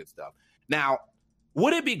that other good stuff. Now,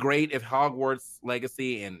 would it be great if Hogwarts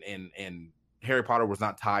Legacy and Harry Potter was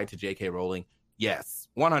not tied to J.K. Rowling? Yes,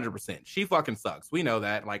 100%. She fucking sucks. We know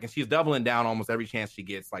that. Like, and she's doubling down almost every chance she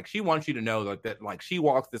gets. Like, she wants you to know like that. Like, she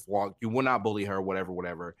walks this walk. You will not bully her.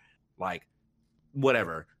 Whatever. Like,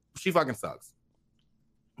 whatever. She fucking sucks.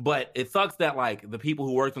 But it sucks that like the people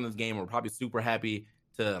who worked on this game were probably super happy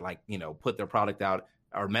to like put their product out,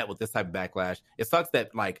 or met with this type of backlash. It sucks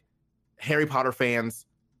that like Harry Potter fans,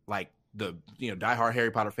 like the diehard Harry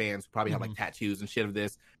Potter fans who probably have like tattoos and shit of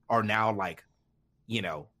this, are now like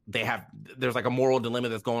there's like a moral dilemma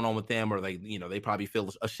that's going on with them, or they probably feel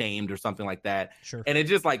ashamed or something like that. Sure. And it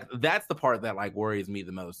just like, that's the part that like worries me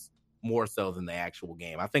the most, more so than the actual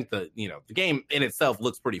game. I think the game in itself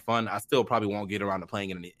looks pretty fun. I still probably won't get around to playing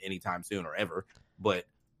it anytime soon or ever, but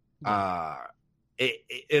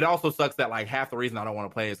it also sucks that like half the reason I don't want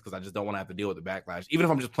to play is because I just don't want to have to deal with the backlash, even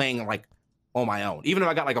if I'm just playing like on my own, even if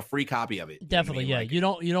I got like a free copy of it. Definitely. You know what I mean? Yeah.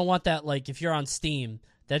 Like, you don't want that. Like if you're on Steam,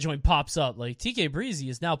 that joint pops up like TK Breezy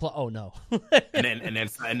is now oh no. and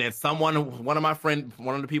then someone, one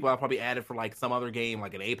of the people I probably added for like some other game,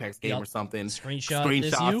 like an Apex game or something,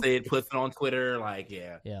 screenshots it, puts it on Twitter. Like,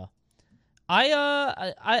 yeah.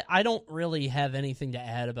 I don't really have anything to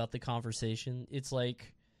add about the conversation. It's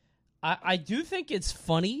like, I do think it's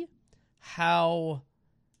funny how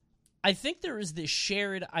I think there is this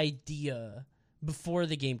shared idea before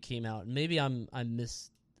the game came out, and maybe I'm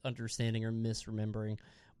misunderstanding or misremembering,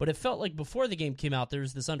 But it felt like before the game came out, there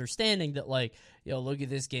was this understanding that, like, yo, look at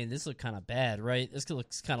this game. This looks kind of bad, right? This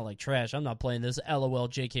looks kind of like trash. I'm not playing this. LOL,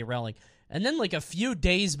 J.K. Rowling. And then, like, a few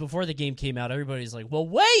days before the game came out, everybody's like, well,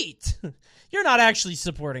 wait! You're not actually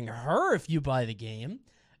supporting her if you buy the game.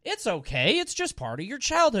 It's okay. It's just part of your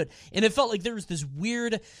childhood. And it felt like there was this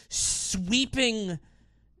weird sweeping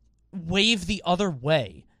wave the other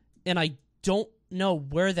way. And I don't know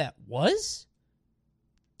where that was.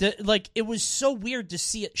 It was so weird to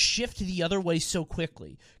see it shift the other way so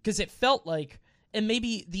quickly. Because it felt like, and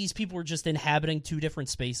maybe these people were just inhabiting two different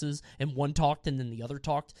spaces, and one talked and then the other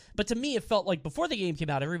talked. But to me, it felt like before the game came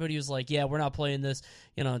out, everybody was like, yeah, we're not playing this,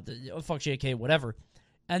 fuck JK, whatever.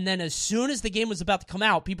 And then as soon as the game was about to come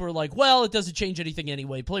out, people were like, well, it doesn't change anything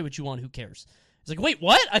anyway. Play what you want. Who cares? It's like, wait,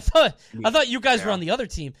 what? I thought you guys were on the other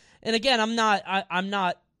team. And again, I'm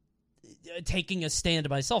not taking a stand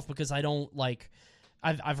myself because I don't like.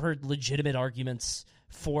 I've heard legitimate arguments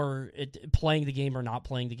for it, playing the game or not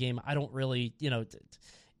playing the game. I don't really,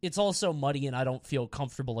 it's all so muddy, and I don't feel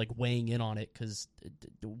comfortable like weighing in on it because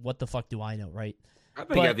what the fuck do I know, right? I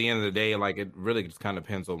think at the end of the day, like, it really just kind of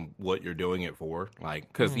depends on what you're doing it for. Like,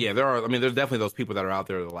 because there's definitely those people that are out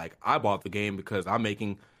there that are like, I bought the game because I'm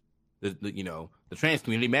making the trans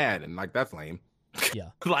community mad, and like, that's lame. Yeah.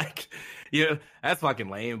 That's fucking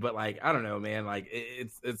lame. But like, I don't know, man. Like,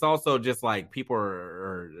 it's also just like people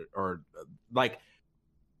are like,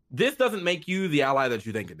 this doesn't make you the ally that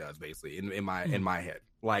you think it does, basically, in my head.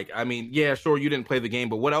 Like, I mean, yeah, sure, you didn't play the game,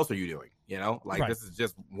 but what else are you doing? Right. This is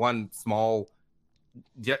just one small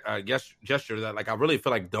gesture that, like, I really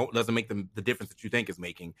feel like doesn't make the difference that you think is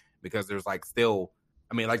making, because there's like still,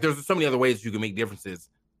 I mean, like, there's so many other ways you can make differences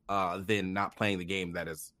than not playing the game that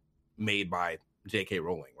is made by J.K.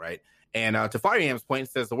 Rowling, right? And to Fireham's point,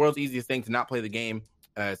 it says the world's easiest thing to not play the game.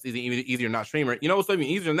 It's easier to not stream it. What's even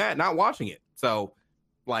easier than that? Not watching it. So,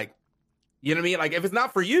 like, you know what I mean? Like, if it's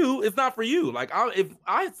not for you, it's not for you. Like, if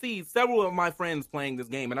I see several of my friends playing this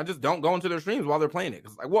game and I just don't go into their streams while they're playing it,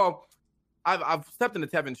 because, like, well, I've stepped into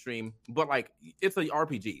Tevin's stream, but like, it's a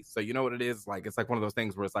RPG, so you know what it is. Like, it's like one of those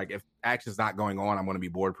things where it's like, if action's not going on, I'm going to be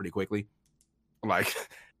bored pretty quickly. Like,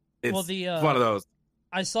 it's one of those.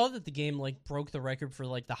 I saw that the game like broke the record for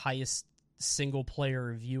like the highest single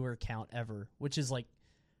player viewer count ever, which is like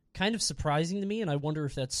kind of surprising to me, and I wonder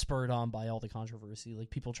if that's spurred on by all the controversy, like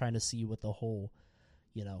people trying to see what the whole,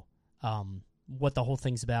 what the whole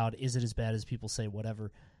thing's about. Is it as bad as people say?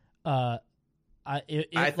 Whatever. I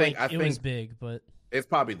think it was big, but it's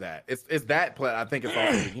probably that. It's that. I think it's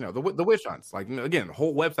also the witch hunts. Like, again, the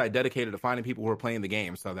whole website dedicated to finding people who are playing the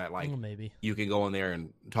game, so that like maybe you can go in there and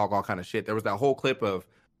talk all kind of shit. There was that whole clip of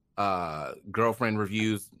girlfriend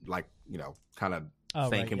reviews, like, kind of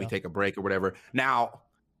saying, "Can we take a break or whatever?" Now,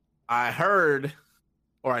 I heard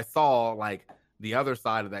or I saw like the other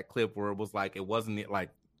side of that clip where it was like it wasn't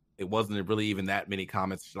really even that many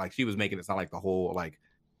comments. Like, she was making it sound like the whole like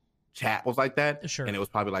chat was like that. Sure. And it was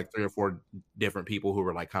probably like 3 or 4 different people who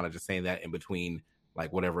were like kind of just saying that in between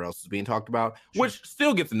like whatever else is being talked about, sure. Which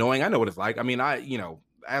still gets annoying. I know what it's like. I mean,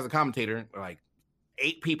 as a commentator, like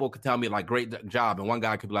 8 people could tell me like great job, and one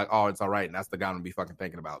guy could be like, oh, it's all right, and that's the guy I'm gonna be fucking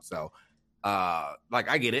thinking about. So like,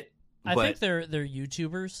 I get it. I think they're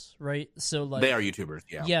YouTubers, right? So like, they are YouTubers,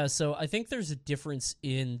 yeah. Yeah, so I think there's a difference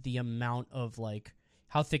in the amount of like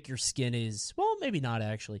how thick your skin is. Well, maybe not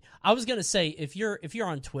actually. I was gonna say if you're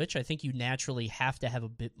on Twitch, I think you naturally have to have a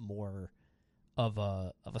bit more of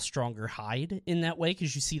a stronger hide in that way,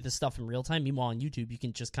 because you see the stuff in real time. Meanwhile, on YouTube, you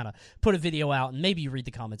can just kind of put a video out and maybe you read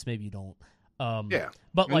the comments, maybe you don't. Yeah,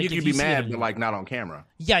 but like, you can be mad, but like not on camera.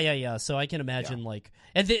 Yeah. So I can imagine like,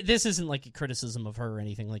 and this isn't like a criticism of her or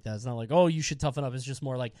anything like that. It's not like, oh, you should toughen up. It's just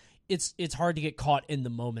more like it's hard to get caught in the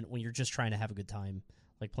moment when you're just trying to have a good time,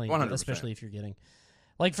 like playing, 100%. Especially if you're getting.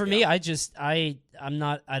 Like, for me, I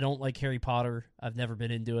don't like Harry Potter. I've never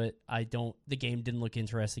been into it. The game didn't look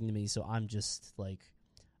interesting to me, so I'm just like,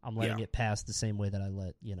 I'm letting it pass the same way that I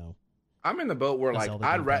let, I'm in the boat where like,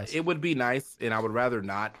 it would be nice, and I would rather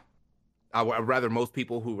not. I'd rather most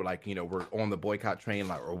people who were like, were on the boycott train,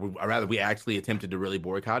 like, I'd rather we actually attempted to really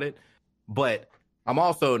boycott it. But I'm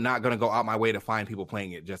also not going to go out my way to find people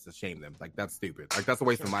playing it just to shame them. Like, that's stupid. Like, that's a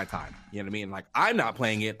waste of my time. You know what I mean? Like, I'm not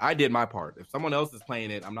playing it. I did my part. If someone else is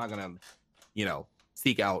playing it, I'm not going to,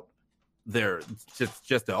 seek out their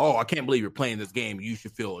I can't believe you're playing this game. You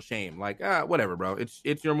should feel ashamed. Like, whatever, bro.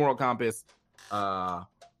 It's your moral compass.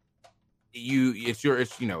 It's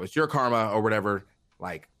your karma or whatever.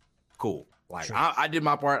 Like, cool. Like, sure. I did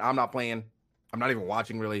my part. I'm not playing. I'm not even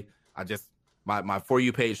watching, really. I just, my For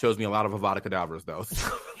You page shows me a lot of Avada Kedavras, though.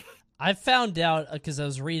 I found out because I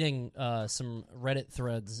was reading some Reddit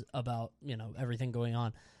threads about everything going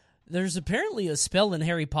on. There's apparently a spell in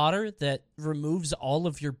Harry Potter that removes all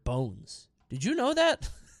of your bones. Did you know that?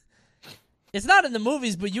 It's not in the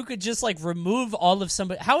movies, but you could just like remove all of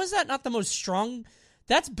somebody. How is that not the most strong?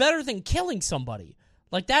 That's better than killing somebody.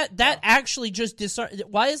 Like that actually just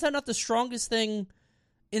why is that not the strongest thing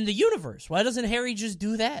in the universe? Why doesn't Harry just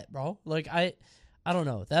do that, bro? Like I don't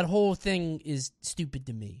know. That whole thing is stupid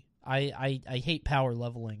to me. I hate power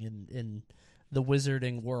leveling in the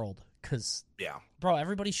wizarding world because, bro,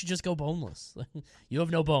 everybody should just go boneless. You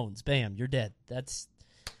have no bones. Bam, you're dead.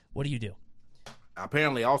 What do you do?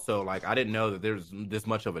 Apparently, also, like, I didn't know that there's this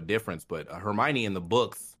much of a difference, but Hermione in the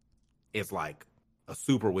books is like a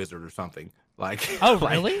super wizard or something. Like, oh,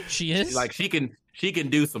 really? She is? Like, she can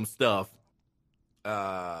do some stuff.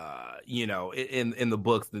 In the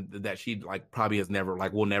books that she like probably has never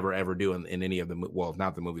will never ever do in any of the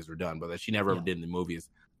not the movies are done, but that she never ever did in the movies.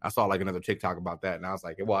 I saw like another TikTok about that, and I was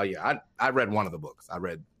like, well, yeah, I read one of the books. I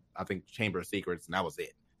think Chamber of Secrets, and that was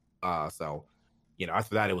it. So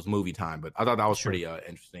after that it was movie time, but I thought that was pretty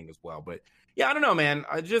interesting as well. But yeah, I don't know, man.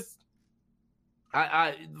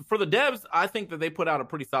 I for the devs, I think that they put out a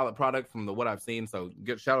pretty solid product from what I've seen. So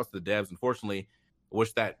shout outs to the devs. Unfortunately, I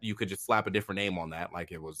wish that you could just slap a different name on that,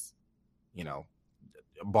 like it was,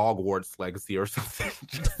 Bogwarts Legacy or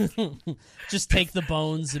something. Just take the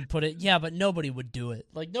bones and put it. Yeah, but nobody would do it.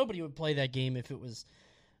 Like nobody would play that game if it was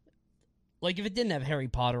like if it didn't have Harry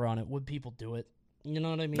Potter on it. Would people do it? You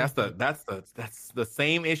know what I mean? That's the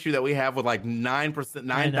same issue that we have with like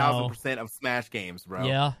 9,000% of Smash games, bro.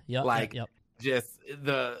 Yeah, just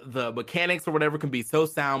the mechanics or whatever can be so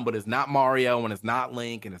sound, but it's not Mario and it's not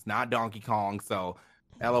Link and it's not Donkey Kong. So,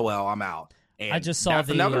 LOL, I'm out. And I just saw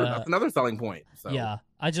that's another selling point. So. Yeah,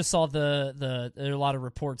 I just saw there are a lot of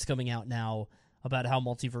reports coming out now about how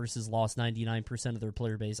Multiverse has lost 99% of their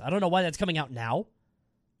player base. I don't know why that's coming out now,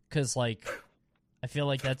 because like I feel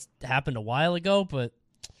like that's happened a while ago, but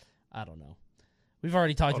I don't know. We've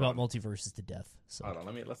already talked about Multiverses to death. So. Hold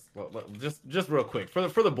on, let's just real quick for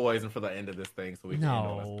the boys and for the end of this thing, so we can.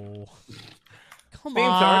 No, come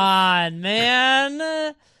on,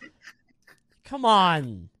 man, come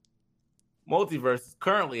on. Multiverse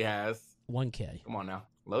currently has 1K. Come on now,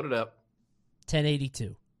 load it up.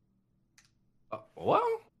 1082. Well,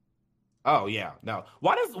 oh yeah, no.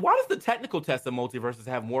 Why does the technical test of Multiverses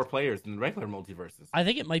have more players than regular Multiverses? I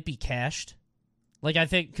think it might be cached. Like I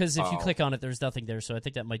think because if you click on it, there's nothing there, so I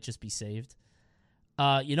think that might just be saved.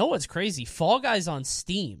 You know what's crazy? Fall Guys on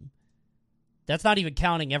Steam. That's not even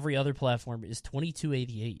counting every other platform. Is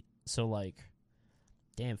 2288. So like,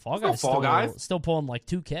 damn, Fall Guys still pulling like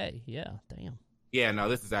 2K. Yeah, damn. Yeah, no,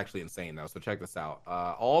 this is actually insane though. So check this out.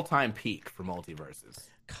 All-time peak for Multiverses.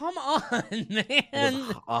 Come on,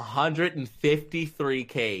 man.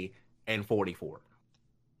 153K and 44.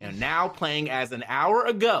 And now playing as an hour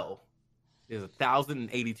ago is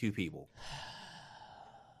 1,082 people.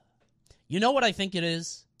 You know what I think it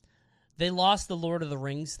is? They lost the Lord of the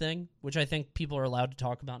Rings thing, which I think people are allowed to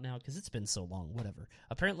talk about now because it's been so long, whatever.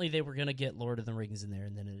 Apparently they were going to get Lord of the Rings in there,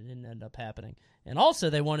 and then it didn't end up happening. And also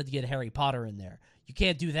they wanted to get Harry Potter in there. You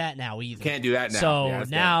can't do that now either. Can't do that now. So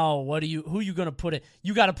now who are you going to put it?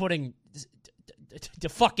 You got to put in the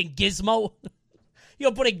fucking Gizmo. You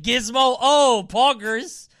going to put in Gizmo? Oh,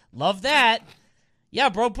 poggers. Love that. Yeah,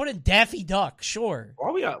 bro, put in Daffy Duck, sure.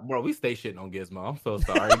 We stay shitting on Gizmo. I'm so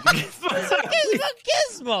sorry.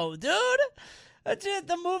 Gizmo, dude.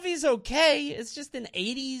 The movie's okay. It's just in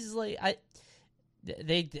 80s. Like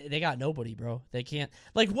they got nobody, bro. They can't.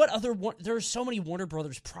 Like, what other? There are so many Warner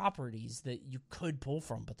Brothers properties that you could pull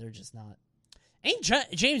from, but they're just not. Ain't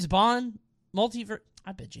James Bond multiverse?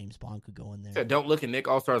 I bet James Bond could go in there. Yeah, don't look at Nick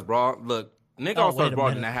All-Stars Brawl. Look, Nick All-Stars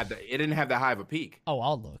Brawl didn't have that high of a peak. Oh,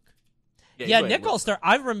 I'll look. Yeah, Nick All-Star.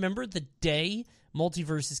 I remember the day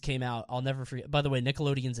Multiverses came out. I'll never forget. By the way,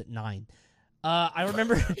 Nickelodeon's at 9. I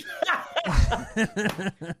remember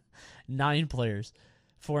 9 players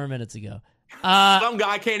 4 minutes ago. Some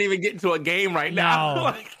guy can't even get into a game right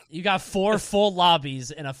now. You got 4 full lobbies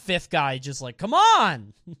and a 5th guy just like, come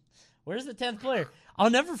on. Where's the 10th player? I'll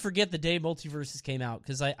never forget the day Multiverses came out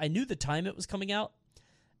because I knew the time it was coming out.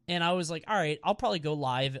 And I was like, all right, I'll probably go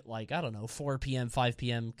live at 4 p.m., 5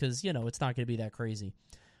 p.m. because, it's not going to be that crazy.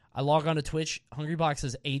 I log on to Twitch. Hungrybox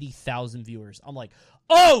has 80,000 viewers. I'm like,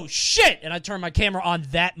 oh, shit! And I turned my camera on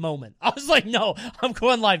that moment. I was like, no, I'm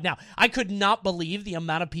going live now. I could not believe the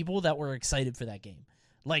amount of people that were excited for that game.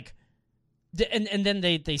 Like, and then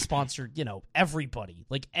they sponsored, everybody.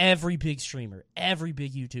 Like, every big streamer, every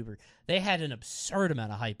big YouTuber. They had an absurd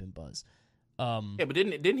amount of hype and buzz. Yeah, but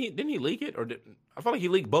didn't he leak it, or I felt like he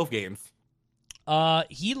leaked both games.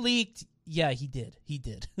 He leaked. Yeah, he did.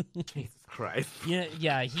 Jesus Christ.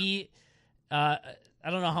 Yeah. He. I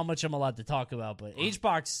don't know how much I'm allowed to talk about, but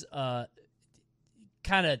HBox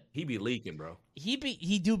kind of he be leaking, bro. He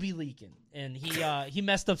do be leaking, and he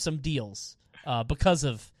messed up some deals because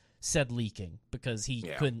of said leaking, because he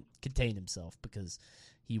couldn't contain himself because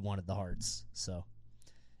he wanted the hearts. So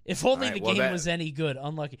if only the game was any good.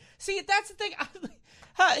 Unlucky. See, that's the thing.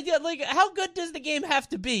 How good does the game have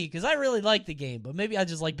to be? Because I really like the game, but maybe I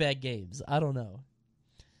just like bad games. I don't know.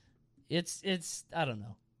 It's I don't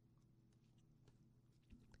know.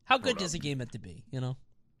 How good does a game have to be? You know.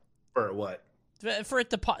 For what? For it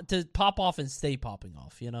to pop off and stay popping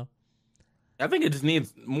off, you know? I think it just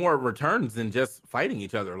needs more returns than just fighting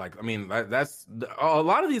each other. Like, I mean, that's a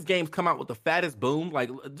lot of these games come out with the fattest boom. Like,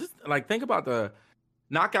 just like think about the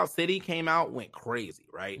Knockout City came out, went crazy,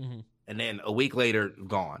 right? Mm-hmm. And then a week later,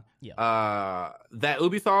 gone. Yeah. That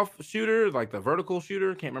Ubisoft shooter, like the vertical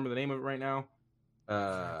shooter, can't remember the name of it right now.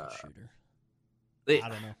 Shooter. I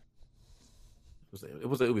don't know. It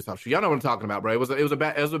was an Ubisoft shooter. Y'all know what I'm talking about, bro. It was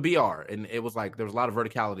a BR, and it was like there was a lot of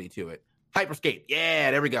verticality to it. Hyperscape,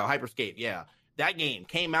 yeah, there we go. Hyperscape, yeah. That game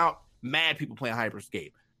came out, mad people playing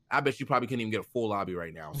Hyperscape. I bet you probably couldn't even get a full lobby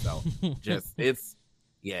right now. So just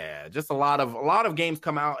a lot of games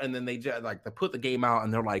come out, and then they just like they put the game out,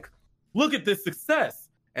 and they're like, look at this success,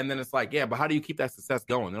 and then it's like, yeah, but how do you keep that success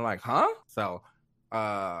going? They're like, huh? So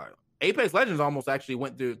Apex Legends almost actually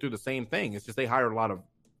went through the same thing. It's just they hired a lot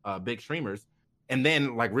of big streamers. And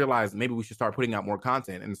then, like, realized maybe we should start putting out more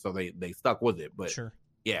content, and so they stuck with it. But sure,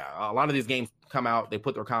 yeah, a lot of these games come out, they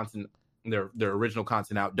put their content, their original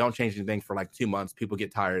content out, don't change anything for like 2 months. People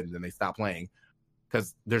get tired, and then they stop playing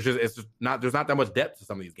because there's not that much depth to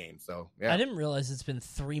some of these games. So yeah, I didn't realize it's been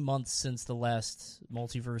 3 months since the last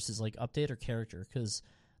Multiverses like update or character, because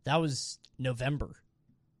that was November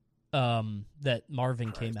that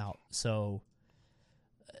Marvin came out. So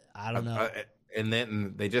I don't know. And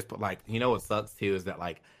then they just put, like, you know what sucks too is that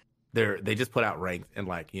like they just put out ranked, and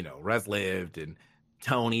like, you know, Res Lived and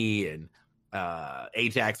Tony and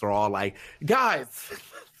Ajax are all like, guys,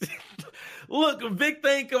 look, a big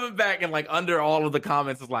thing coming back, and like under all of the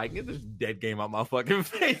comments is like, get this dead game out my fucking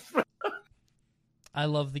face. I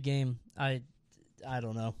love the game. I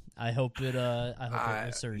don't know. I hope it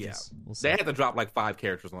resurges. Yeah. We'll see. They have to drop like 5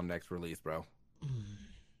 characters on the next release, bro.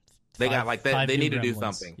 They got like they need to do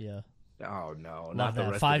something. Yeah. Oh no, not the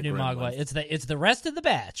rest 5 new Mogwai. It's the rest of the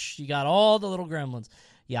batch. You got all the little gremlins.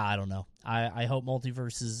 Yeah, I don't know. I hope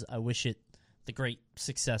Multiverses, I wish it the great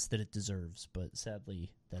success that it deserves, but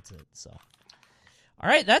sadly that's it. So all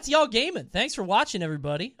right, that's y'all gaming. Thanks for watching,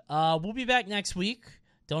 everybody. We'll be back next week.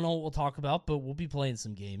 Don't know what we'll talk about, but we'll be playing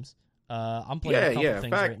some games. I'm playing a couple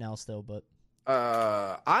things right now still, but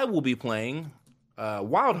I will be playing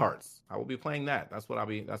Wild Hearts. I will be playing that. That's what I'll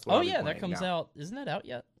be. That that comes out. Isn't that out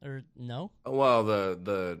yet? Or no? Well,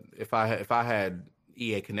 if I had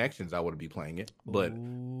EA connections, I would be playing it. But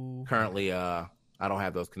currently, I don't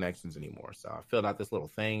have those connections anymore. So I filled out this little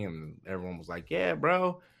thing, and everyone was like, "Yeah,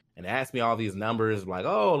 bro," and asked me all these numbers, like,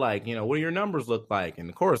 "Oh, like, you know, what do your numbers look like?" And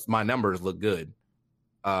of course, my numbers look good.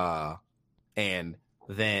 And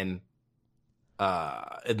then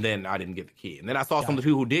I didn't get the key. And then I saw some of the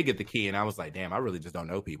people who did get the key, and I was like, damn, I really just don't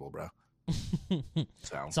know people, bro.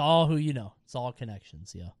 So it's all who you know. It's all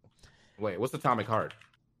connections, yeah. Wait, what's Atomic Heart?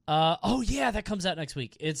 Oh yeah, that comes out next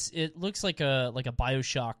week. It looks like a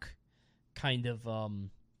BioShock kind of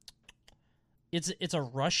it's a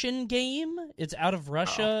Russian game. It's out of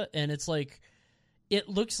Russia, and it's like it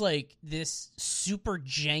looks like this super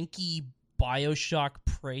janky BioShock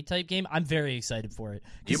Prey type game. I'm very excited for it,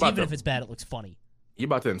 because even if it's bad, it looks funny. You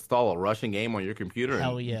about to install a Russian game on your computer?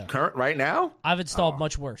 Hell yeah! Right now? I've installed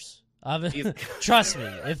much worse. Trust me,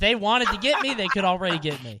 if they wanted to get me, they could already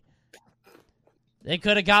get me. They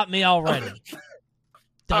could have got me already.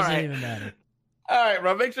 Doesn't even matter. All right,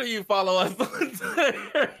 bro. Make sure you follow us on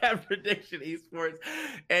Twitter at Prediction Esports.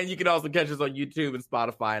 And you can also catch us on YouTube and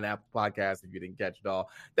Spotify and Apple Podcasts if you didn't catch it all.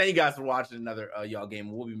 Thank you guys for watching another y'all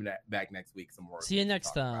game. We'll be back next week. Some more. See you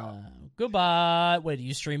next time. Goodbye. Wait, are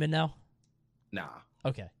you streaming now? Nah.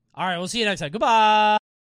 Okay. All right, we'll see you next time. Goodbye.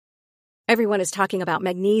 Everyone is talking about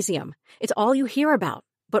magnesium. It's all you hear about.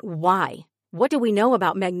 But why? What do we know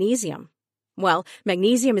about magnesium? Well,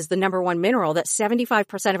 magnesium is the #1 mineral that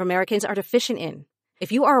 75% of Americans are deficient in.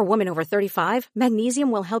 If you are a woman over 35,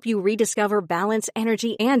 magnesium will help you rediscover balance,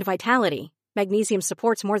 energy, and vitality. Magnesium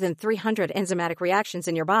supports more than 300 enzymatic reactions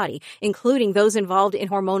in your body, including those involved in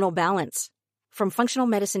hormonal balance. From functional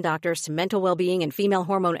medicine doctors to mental well-being and female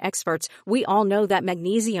hormone experts, we all know that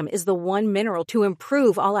magnesium is the one mineral to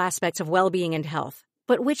improve all aspects of well-being and health.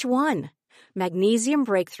 But which one? Magnesium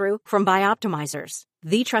Breakthrough from Bioptimizers,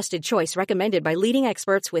 the trusted choice recommended by leading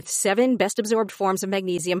experts with 7 best-absorbed forms of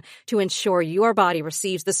magnesium to ensure your body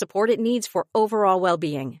receives the support it needs for overall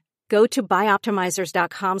well-being. Go to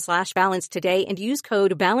bioptimizers.com/balance today and use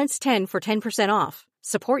code BALANCE10 for 10% off.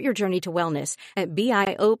 Support your journey to wellness at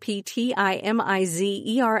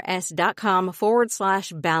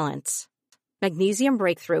bioptimizers.com/balance. Magnesium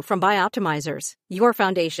Breakthrough from Bioptimizers, your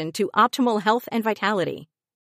foundation to optimal health and vitality.